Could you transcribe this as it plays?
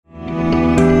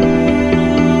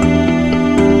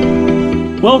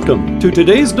Welcome to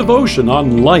today's devotion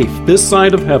on life this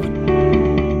side of heaven.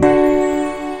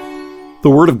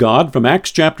 The Word of God from Acts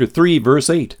chapter 3, verse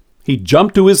 8. He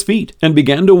jumped to his feet and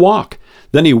began to walk.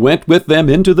 Then he went with them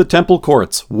into the temple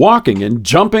courts, walking and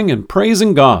jumping and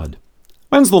praising God.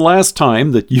 When's the last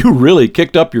time that you really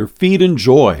kicked up your feet in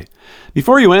joy?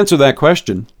 Before you answer that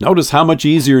question, notice how much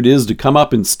easier it is to come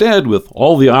up instead with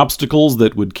all the obstacles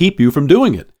that would keep you from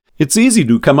doing it. It's easy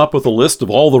to come up with a list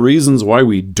of all the reasons why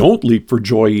we don't leap for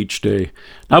joy each day.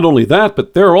 Not only that,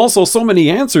 but there are also so many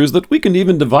answers that we can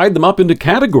even divide them up into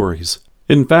categories.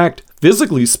 In fact,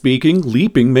 physically speaking,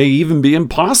 leaping may even be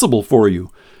impossible for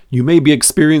you. You may be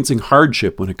experiencing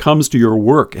hardship when it comes to your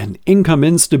work and income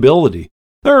instability.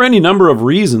 There are any number of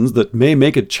reasons that may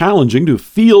make it challenging to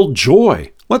feel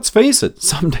joy. Let's face it,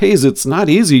 some days it's not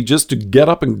easy just to get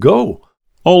up and go.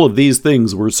 All of these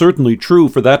things were certainly true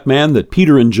for that man that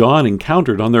Peter and John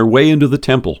encountered on their way into the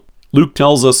temple. Luke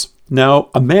tells us, "Now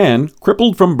a man,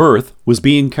 crippled from birth, was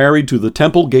being carried to the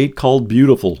temple gate called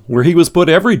Beautiful, where he was put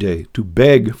every day to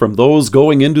beg from those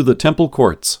going into the temple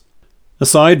courts."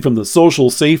 Aside from the social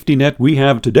safety net we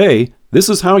have today, this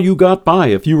is how you got by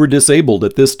if you were disabled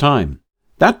at this time.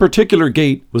 That particular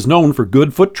gate was known for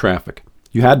good foot traffic.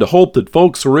 You had to hope that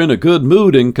folks were in a good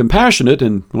mood and compassionate,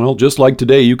 and, well, just like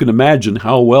today, you can imagine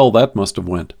how well that must have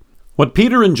went. What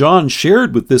Peter and John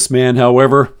shared with this man,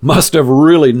 however, must have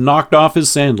really knocked off his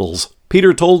sandals.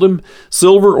 Peter told him,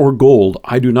 "Silver or gold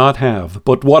I do not have,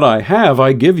 but what I have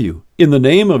I give you. In the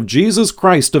name of Jesus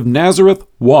Christ of Nazareth,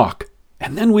 walk."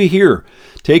 And then we hear,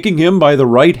 taking him by the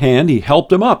right hand, he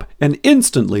helped him up, and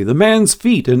instantly the man's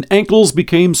feet and ankles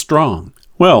became strong.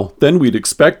 Well, then we'd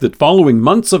expect that following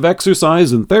months of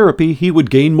exercise and therapy, he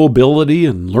would gain mobility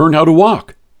and learn how to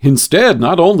walk. Instead,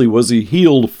 not only was he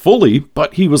healed fully,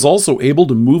 but he was also able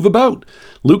to move about.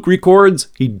 Luke records,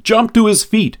 he jumped to his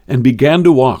feet and began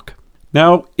to walk.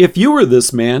 Now, if you were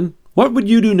this man, what would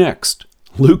you do next?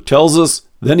 Luke tells us,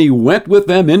 then he went with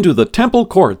them into the temple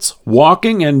courts,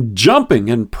 walking and jumping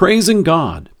and praising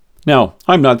God. Now,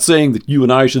 I'm not saying that you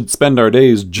and I should spend our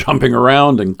days jumping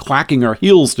around and clacking our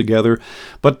heels together,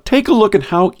 but take a look at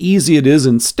how easy it is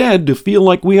instead to feel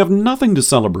like we have nothing to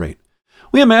celebrate.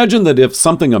 We imagine that if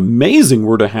something amazing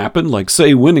were to happen, like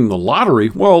say winning the lottery,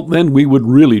 well, then we would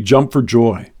really jump for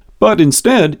joy. But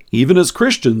instead, even as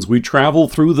Christians, we travel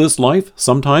through this life,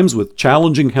 sometimes with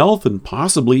challenging health and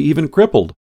possibly even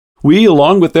crippled. We,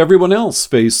 along with everyone else,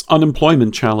 face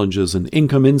unemployment challenges and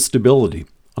income instability.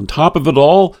 On top of it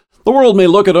all, the world may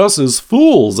look at us as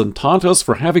fools and taunt us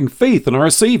for having faith in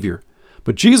our Savior.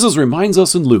 But Jesus reminds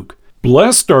us in Luke,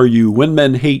 "Blessed are you when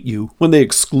men hate you, when they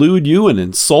exclude you and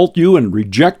insult you and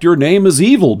reject your name as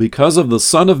evil because of the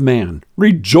Son of Man.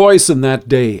 Rejoice in that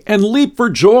day and leap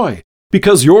for joy,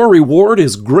 because your reward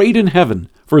is great in heaven,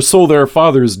 for so their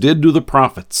fathers did to the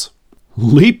prophets."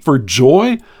 Leap for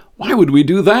joy? Why would we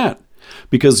do that?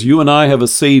 Because you and I have a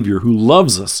Savior who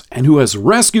loves us and who has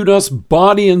rescued us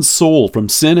body and soul from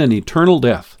sin and eternal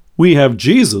death. We have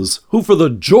Jesus, who for the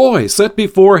joy set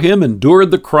before him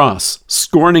endured the cross,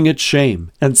 scorning its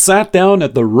shame, and sat down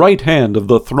at the right hand of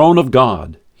the throne of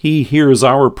God. He hears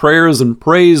our prayers and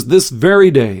praise this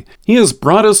very day. He has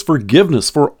brought us forgiveness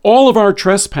for all of our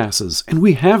trespasses, and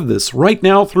we have this right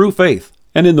now through faith.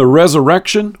 And in the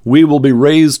resurrection, we will be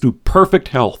raised to perfect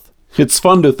health. It's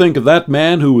fun to think of that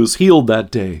man who was healed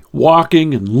that day,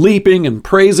 walking and leaping and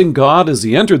praising God as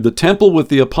he entered the temple with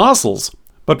the apostles.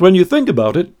 But when you think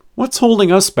about it, what's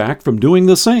holding us back from doing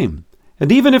the same? And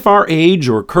even if our age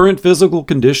or current physical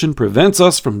condition prevents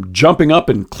us from jumping up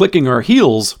and clicking our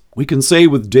heels, we can say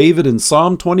with David in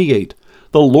Psalm 28,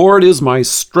 "The Lord is my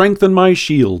strength and my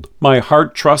shield. My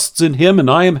heart trusts in him and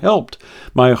I am helped.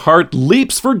 My heart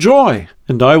leaps for joy,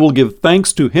 and I will give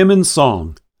thanks to him in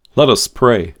song." Let us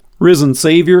pray. Risen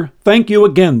Savior, thank you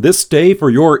again this day for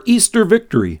your Easter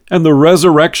victory and the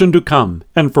resurrection to come,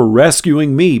 and for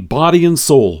rescuing me body and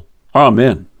soul.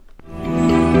 Amen.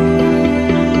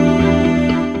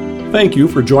 Thank you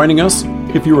for joining us.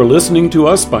 If you are listening to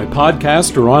us by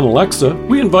podcast or on Alexa,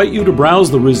 we invite you to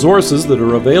browse the resources that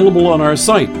are available on our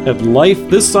site at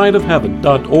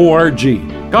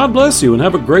lifethissideofheaven.org. God bless you and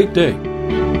have a great day.